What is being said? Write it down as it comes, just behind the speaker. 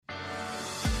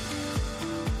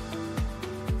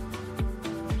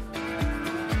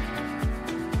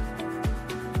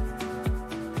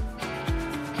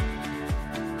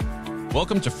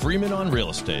Welcome to Freeman on Real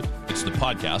Estate. It's the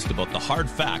podcast about the hard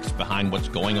facts behind what's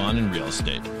going on in real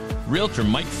estate. Realtor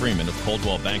Mike Freeman of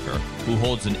Coldwell Banker, who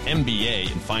holds an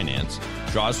MBA in finance,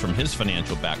 draws from his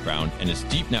financial background and his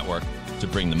deep network to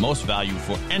bring the most value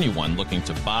for anyone looking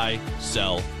to buy,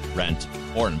 sell, rent,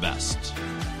 or invest.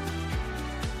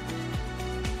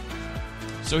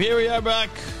 So here we are back,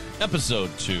 episode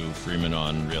 2, Freeman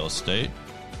on Real Estate.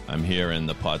 I'm here in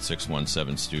the Pod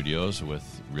 617 studios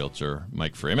with Realtor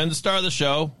Mike Freeman, the star of the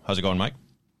show. How's it going, Mike?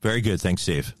 Very good. Thanks,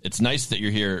 Steve. It's nice that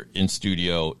you're here in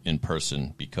studio in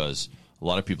person because a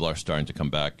lot of people are starting to come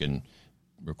back and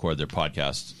record their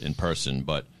podcasts in person.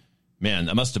 But, man,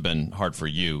 that must have been hard for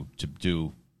you to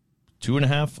do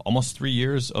 2.5, almost 3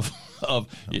 years of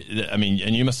and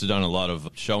you must have done a lot of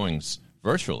showings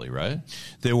virtually, right?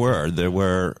 There were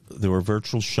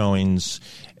virtual showings.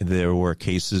 There were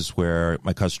cases where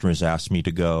my customers asked me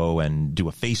to go and do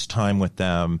a FaceTime with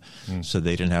them so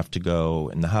they didn't have to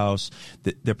go in the house.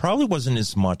 There probably wasn't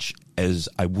as much as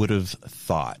I would have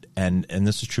thought. And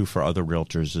this is true for other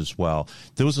realtors as well.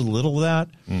 There was a little of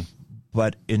that,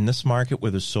 but in this market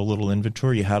where there's so little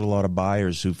inventory, you had a lot of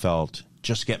buyers who felt,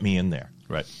 just get me in there.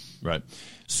 Right.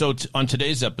 So on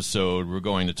today's episode, we're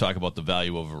going to talk about the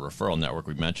value of a referral network.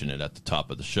 We mentioned it at the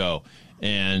top of the show.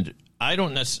 And I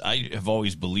have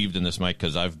always believed in this, Mike,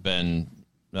 because I've done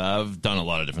a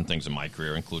lot of different things in my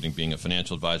career, including being a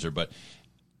financial advisor. But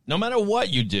no matter what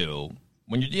you do,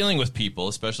 when you're dealing with people,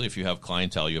 especially if you have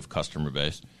clientele, you have customer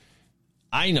base,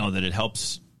 I know that it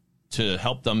helps to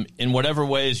help them in whatever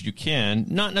ways you can,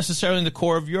 not necessarily in the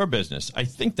core of your business. I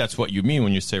think that's what you mean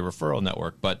when you say referral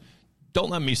network, but don't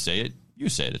let me say it. You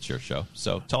say it. It's your show.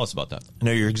 So tell us about that.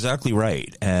 No, you're exactly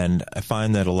right. And I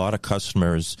find that a lot of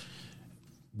customers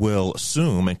will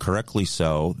assume, and correctly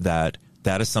so, that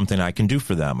is something I can do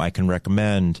for them. I can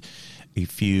recommend a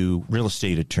few real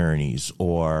estate attorneys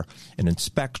or an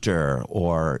inspector,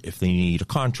 or if they need a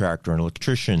contractor, an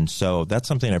electrician. So that's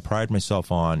something I pride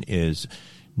myself on, is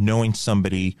knowing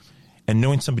somebody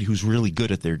who's really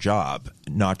good at their job,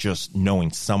 not just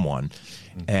knowing someone.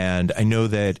 And I know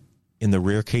that in the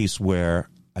rare case where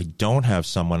I don't have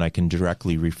someone I can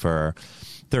directly refer,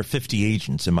 there are 50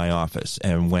 agents in my office.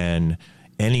 And when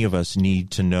any of us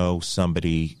need to know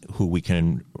somebody who we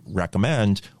can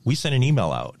recommend, we send an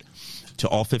email out to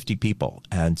all 50 people.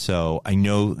 And so I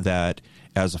know that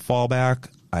as a fallback,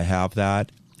 I have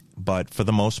that. But for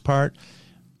the most part,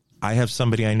 I have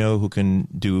somebody I know who can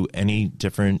do any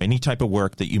type of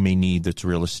work that you may need that's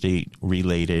real estate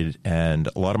related. And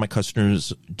a lot of my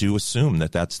customers do assume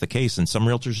that that's the case. And some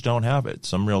realtors don't have it.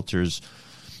 Some realtors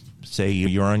say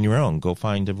you're on your own. Go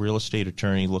find a real estate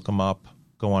attorney, look them up,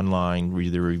 go online,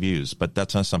 read the reviews. But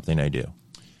that's not something I do.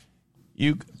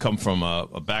 You come from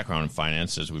a background in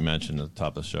finance, as we mentioned at the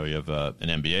top of the show. You have an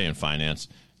MBA in finance.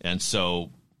 And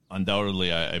so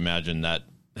undoubtedly, I imagine that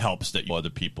helps that you other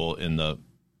people in the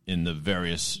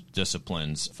various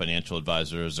disciplines, financial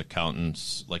advisors,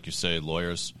 accountants, like you say,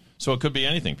 lawyers. So it could be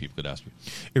anything people could ask you.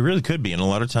 It really could be. And a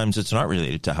lot of times it's not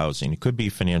related to housing. It could be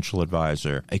financial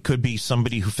advisor. It could be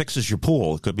somebody who fixes your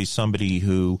pool. It could be somebody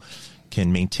who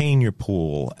can maintain your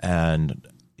pool. And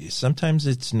sometimes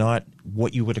it's not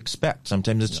what you would expect.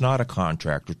 Sometimes it's not a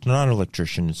contractor. It's not an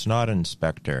electrician. It's not an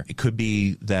inspector. It could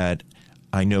be that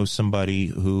I know somebody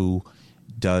who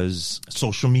does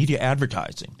social media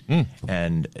advertising.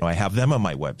 And I have them on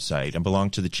my website. I belong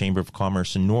to the Chamber of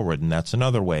Commerce in Norwood, and that's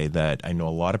another way that I know a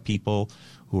lot of people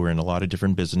who are in a lot of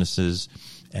different businesses,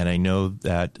 and I know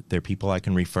that they're people I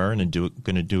can refer and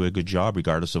going to do a good job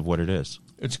regardless of what it is.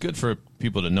 It's good for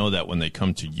people to know that when they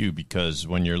come to you, because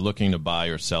when you're looking to buy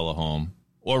or sell a home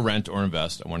or rent or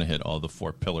invest, I want to hit all the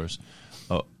 4 pillars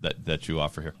that you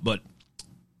offer here. But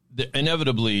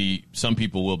inevitably, some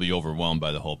people will be overwhelmed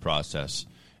by the whole process,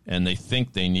 and they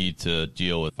think they need to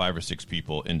deal with 5 or 6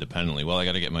 people independently. Well, I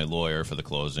got to get my lawyer for the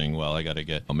closing. Well, I got to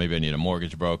get, maybe I need a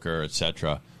mortgage broker,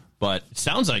 etc. But it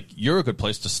sounds like you're a good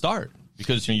place to start,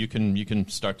 because you can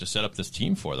start to set up this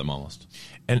team for them almost.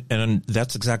 And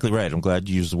that's exactly right. I'm glad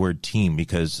you used the word team,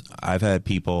 because I've had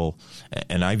people,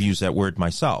 and I've used that word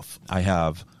myself. I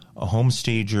have a home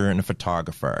stager and a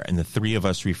photographer, and the 3 of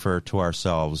us refer to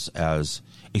ourselves as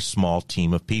a small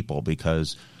team of people,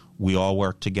 because we all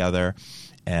work together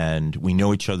and we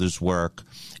know each other's work,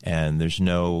 and there's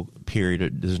no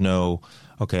period,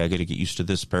 okay, I got to get used to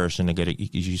this person, I got to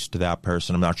get used to that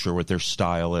person, I'm not sure what their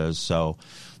style is. So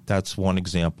that's one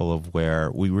example of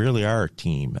where we really are a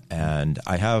team. And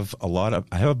I have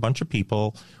a bunch of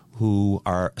people who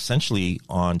are essentially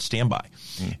on standby,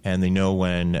 and they know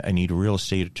when I need a real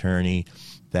estate attorney,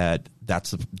 they're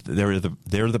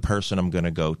the person I'm going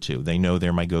to go to. They know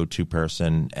they're my go-to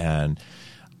person, and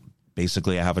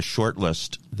basically I have a short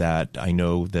list that I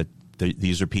know that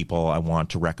these are people I want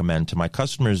to recommend to my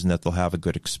customers and that they'll have a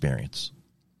good experience.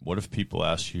 What if people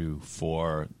ask you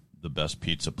for the best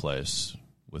pizza place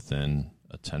within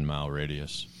a 10-mile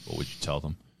radius? What would you tell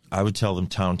them? I would tell them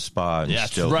Town Spa. Yeah,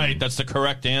 that's right. That's the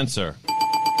correct answer.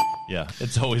 Yeah,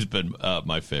 it's always been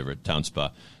my favorite, Town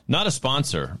Spa. Not a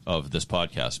sponsor of this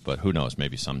podcast, but who knows,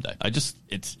 maybe someday. It's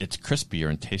crispier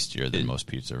and tastier than most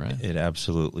pizza, right? It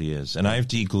absolutely is. And I have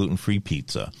to eat gluten-free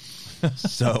pizza.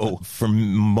 So for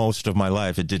most of my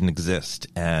life, it didn't exist.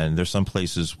 And there's some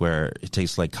places where it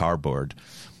tastes like cardboard,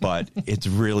 but it's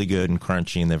really good and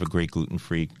crunchy, and they have a great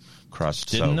gluten-free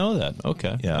crust. Didn't know that.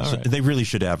 Okay. Yeah, so they really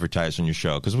should advertise on your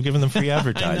show because we're giving them free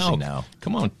advertising now.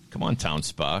 Come on, Town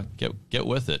Spa. Get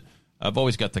with it. I've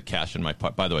always got the cash in my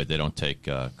pocket. By the way, they don't take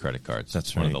credit cards.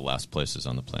 That's one right. of the last places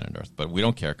on the planet Earth. But we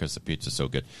don't care because the pizza's so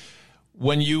good.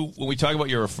 When we talk about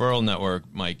your referral network,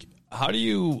 Mike, how do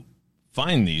you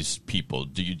find these people?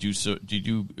 Do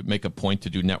you make a point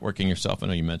to do networking yourself? I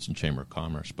know you mentioned Chamber of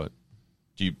Commerce, but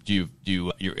you're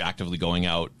actively going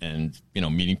out and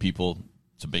meeting people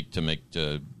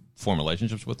to form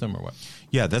relationships with them, or what?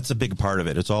 Yeah, that's a big part of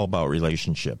it. It's all about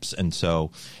relationships. And so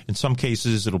in some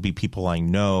cases, it'll be people I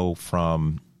know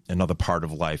from another part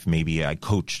of life. Maybe I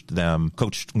coached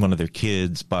one of their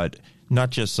kids, but not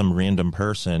just some random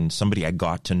person, somebody I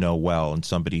got to know well and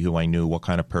somebody who I knew what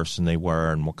kind of person they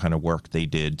were and what kind of work they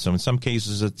did. So in some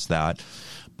cases, it's that.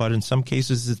 But in some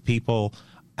cases, it's people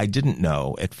I didn't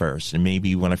know at first. And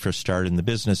maybe when I first started in the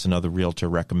business, another realtor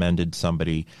recommended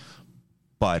somebody.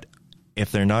 But if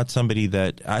they're not somebody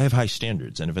that I have high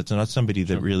standards, and if it's not somebody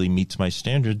that really meets my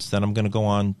standards, then I'm going to go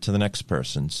on to the next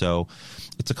person. So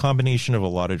it's a combination of a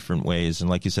lot of different ways. And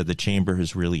like you said, the Chamber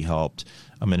has really helped.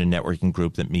 I'm in a networking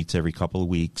group that meets every couple of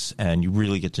weeks, and you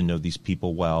really get to know these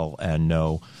people well and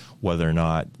know whether or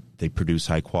not they produce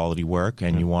high quality work,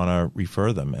 and you want to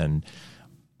refer them. And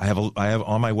I have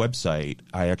on my website,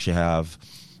 I actually have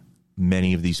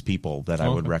many of these people that I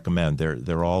would recommend.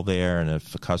 They're all there, and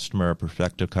if a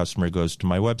prospective customer goes to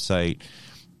my website,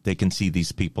 they can see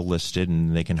these people listed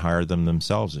and they can hire them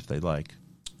themselves if they like.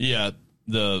 Yeah,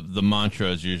 the mantra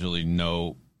is usually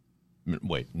no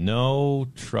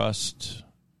trust.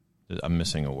 I'm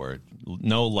missing a word.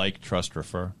 No, like, trust,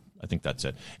 refer. I think that's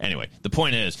it. Anyway, the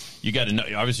point is, you got to know.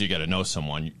 Obviously, you got to know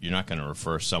someone. You're not going to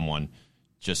refer someone.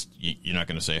 You're not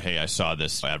going to say, hey, I saw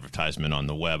this advertisement on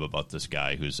the web about this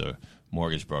guy who's a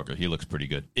mortgage broker. He looks pretty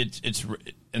good.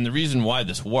 And the reason why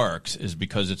this works is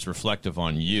because it's reflective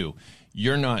on you.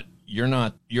 Your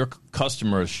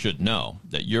customers should know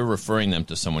that you're referring them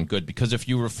to someone good, because if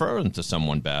you refer them to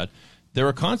someone bad, there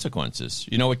are consequences.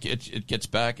 It gets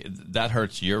back. That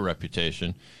hurts your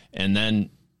reputation. And then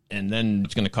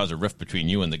it's going to cause a rift between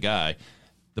you and the guy.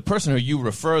 The person who you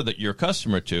refer your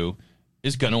customer to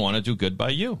is going to want to do good by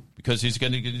you because he's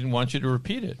going to want you to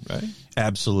repeat it, right?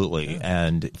 Absolutely. Yeah.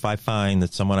 And if I find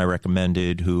that someone I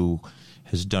recommended who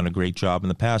has done a great job in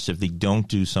the past, if they don't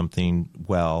do something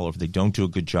well, or if they don't do a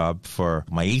good job for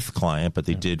my 8th client, but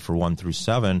they did for 1 through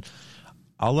 7,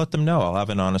 I'll let them know. I'll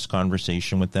have an honest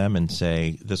conversation with them and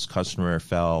say, this customer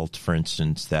felt, for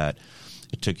instance, that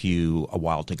it took you a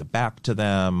while to get back to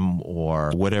them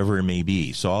or whatever it may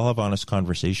be. So I'll have honest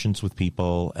conversations with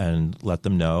people and let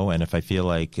them know. And if I feel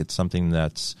like it's something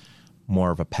that's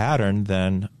more of a pattern,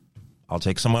 then I'll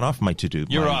take someone off my to-do.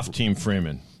 You're off Team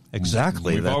Freeman.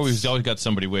 Exactly. We've always got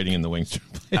somebody waiting in the wings.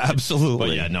 Absolutely.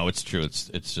 But yeah, no, it's true. It's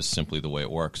just simply the way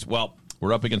it works. Well,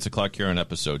 we're up against the clock here on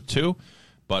episode 2,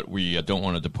 but we don't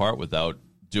want to depart without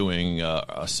doing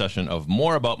a session of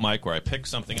more about Mike, where I pick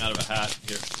something out of a hat.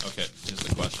 Here, okay, here's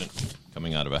the question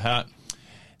coming out of a hat.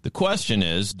 The question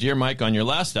is, dear Mike, on your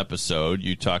last episode,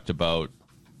 you talked about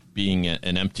being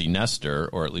an empty nester,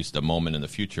 or at least a moment in the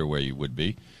future where you would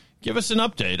be. Give us an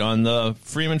update on the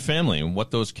Freeman family and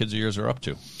what those kids of yours are up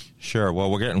to. Sure. Well,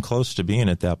 we're getting close to being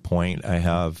at that point. I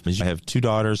have 2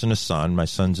 daughters and a son. My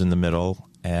son's in the middle,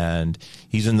 and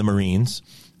he's in the Marines,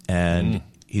 and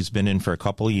he's been in for a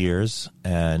couple of years,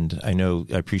 and I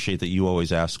appreciate that you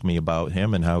always ask me about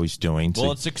him and how he's doing.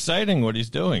 Well, it's exciting what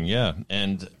he's doing, yeah.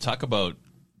 And talk about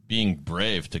being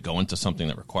brave to go into something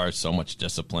that requires so much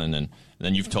discipline. And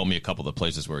then you've told me a couple of the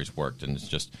places where he's worked, and it's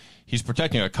just, he's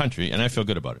protecting our country, and I feel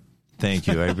good about it. Thank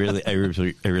you. I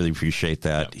really appreciate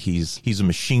that. Yeah. He's a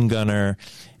machine gunner,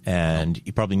 and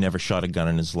he probably never shot a gun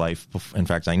in his life. In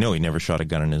fact, I know he never shot a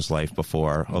gun in his life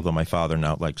before, although my father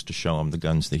now likes to show him the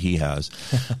guns that he has.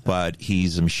 But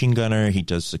he's a machine gunner. He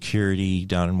does security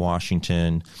down in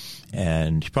Washington,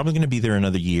 and he's probably going to be there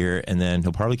another year, and then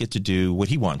he'll probably get to do what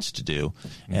he wants to do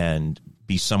and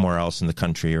be somewhere else in the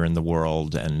country or in the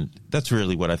world. And that's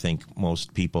really what I think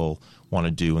most people want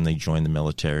to do when they join the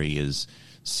military, is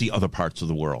see other parts of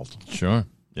the world. Sure.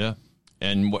 Yeah.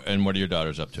 And what are your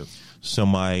daughters up to? So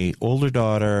my older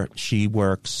daughter, she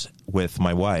works with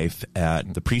my wife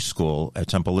at the preschool at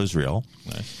Temple Israel.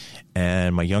 Nice.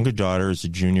 And my younger daughter is a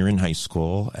junior in high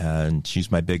school, and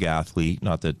she's my big athlete.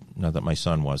 Not that my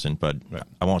son wasn't, but right.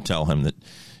 I won't tell him that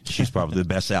she's probably the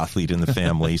best athlete in the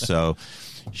family. So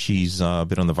she's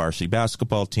been on the varsity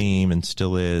basketball team and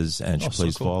still is, and she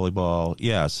plays volleyball.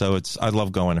 Yeah, so I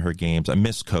love going to her games. I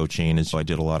miss coaching, and so I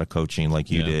did a lot of coaching like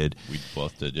you did. We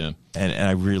both did, yeah. And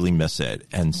I really miss it.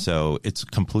 And so it's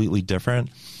completely different.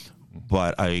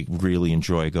 But I really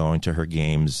enjoy going to her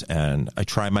games, and I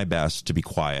try my best to be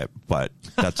quiet, but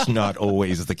that's not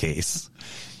always the case.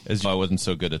 I wasn't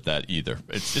so good at that either.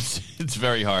 It's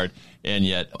very hard, and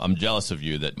yet I'm jealous of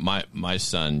you that my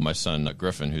son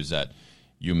Griffin, who's at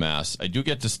UMass, I do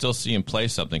get to still see him play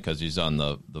something because he's on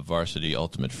the varsity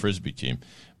ultimate frisbee team.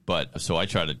 But so I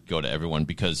try to go to everyone,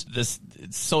 because it's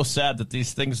so sad that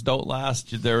these things don't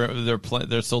last.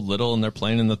 They're so little, and they're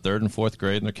playing in the 3rd and 4th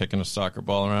grade, and they're kicking a soccer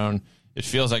ball around. It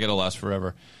feels like it'll last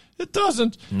forever. It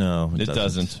doesn't. No, it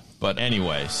doesn't. But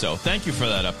anyway, so thank you for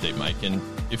that update, Mike. And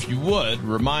if you would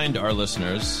remind our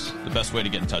listeners the best way to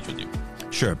get in touch with you.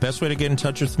 Sure. Best way to get in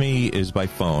touch with me is by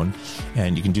phone,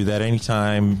 and you can do that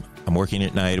anytime. I'm working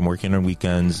at night. I'm working on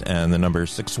weekends, and the number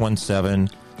is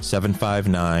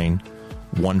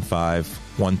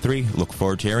 617-759-1513. Look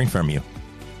forward to hearing from you.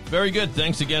 Very good.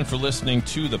 Thanks again for listening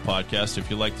to the podcast. If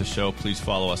you like the show, please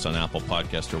follow us on Apple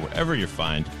Podcasts or wherever you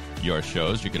find your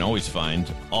shows. You can always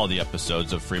find all the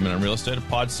episodes of Freeman on Real Estate at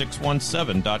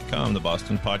pod617.com, the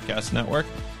Boston Podcast Network.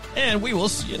 And we will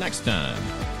see you next time.